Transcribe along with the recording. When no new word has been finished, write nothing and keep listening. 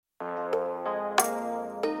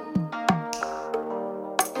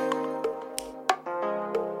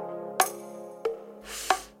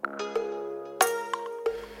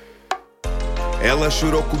Ela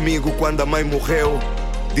chorou comigo quando a mãe morreu.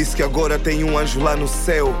 Disse que agora tem um anjo lá no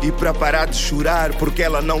céu. E para parar de chorar porque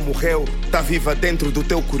ela não morreu, tá viva dentro do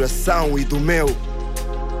teu coração e do meu.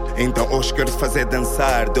 Então hoje quero fazer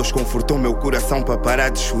dançar. Deus confortou meu coração para parar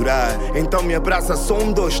de chorar. Então me abraça, só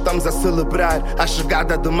um, dois, estamos a celebrar a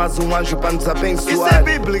chegada de mais um anjo para nos abençoar. Isso é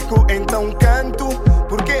bíblico, então canto,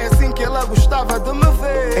 porque é assim que ela gostava de me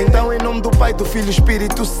ver. Então em nome do Pai, do Filho e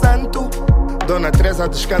Espírito Santo, Dona Teresa,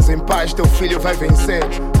 descansa em paz, teu filho vai vencer.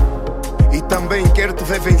 E também quero te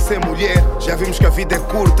ver vencer, mulher. Já vimos que a vida é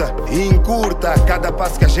curta e encurta cada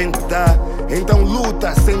passo que a gente dá. Então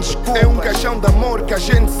luta sem desculpa. É um caixão de amor que a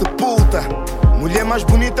gente sepulta. Mulher mais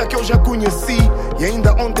bonita que eu já conheci. E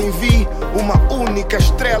ainda ontem vi uma única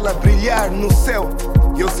estrela brilhar no céu.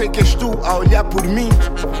 E eu sei que és tu a olhar por mim,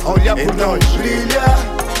 a olhar por nós. Brilha,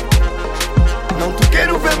 não te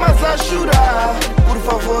quero ver mais a chorar. Por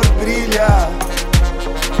favor, brilha.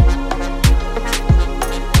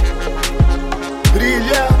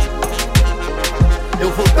 Brilha,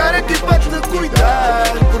 eu vou estar aqui para te cuidar.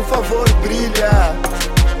 Por favor, brilha.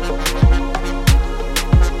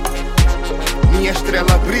 Minha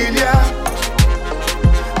estrela brilha,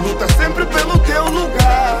 luta sempre pelo teu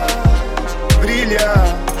lugar. Brilha,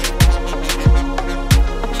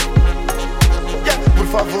 por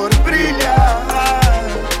favor, brilha.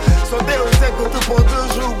 Só Deus é que te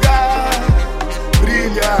pode julgar.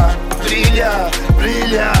 Brilha, brilha,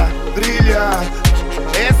 brilha, brilha.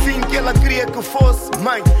 É assim que ela queria que fosse.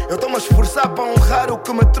 Mãe, eu estou-me a esforçar para honrar o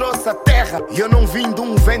que me trouxe à terra. E eu não vim de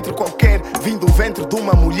um ventre qualquer, vim do ventre de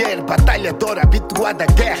uma mulher batalhadora, habituada à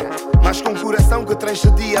guerra, mas com um coração que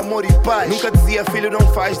transcedia amor e paz. Nunca dizia filho não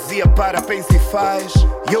faz, dizia para, pensa e faz.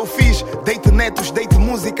 E eu fiz, dei-te netos, dei-te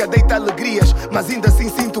música, dei-te alegrias, mas ainda assim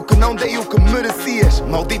sinto que não dei o que merecias.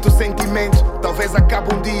 Maldito sentimento, talvez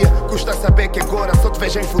acabe um dia. Custa saber que agora só te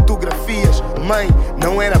vejo em fotografias. Mãe,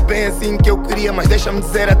 não era bem assim que eu queria, mas deixa-me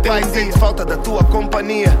dizer até um dia. Falta da tua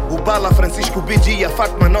companhia. O Bala, Francisco, o Bigi, a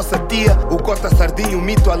Fátima, nossa tia. O Cota, Sardinho, o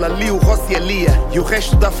Mito, a Lali, o Rossi e a Lia. E o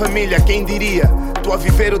resto da família, quem diria? Tu a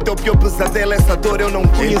viver o teu pior pesadelo, essa dor eu não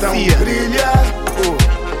conhecia. Então brilha,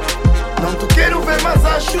 não te quero ver mais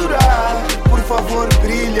a chorar. Por favor,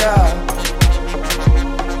 brilha.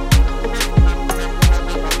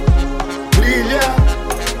 Brilha,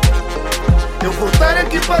 eu vou estar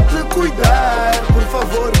aqui para te cuidar. Por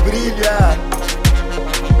favor, brilha.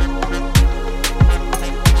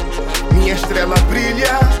 Minha estrela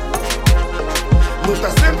brilha,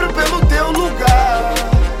 luta sempre pelo teu lugar.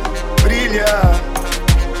 Brilha,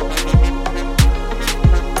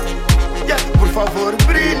 por favor,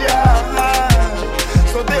 brilha.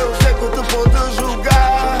 Só Deus é que te pode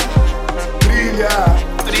julgar. Brilha,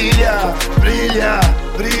 brilha, brilha,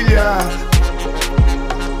 brilha.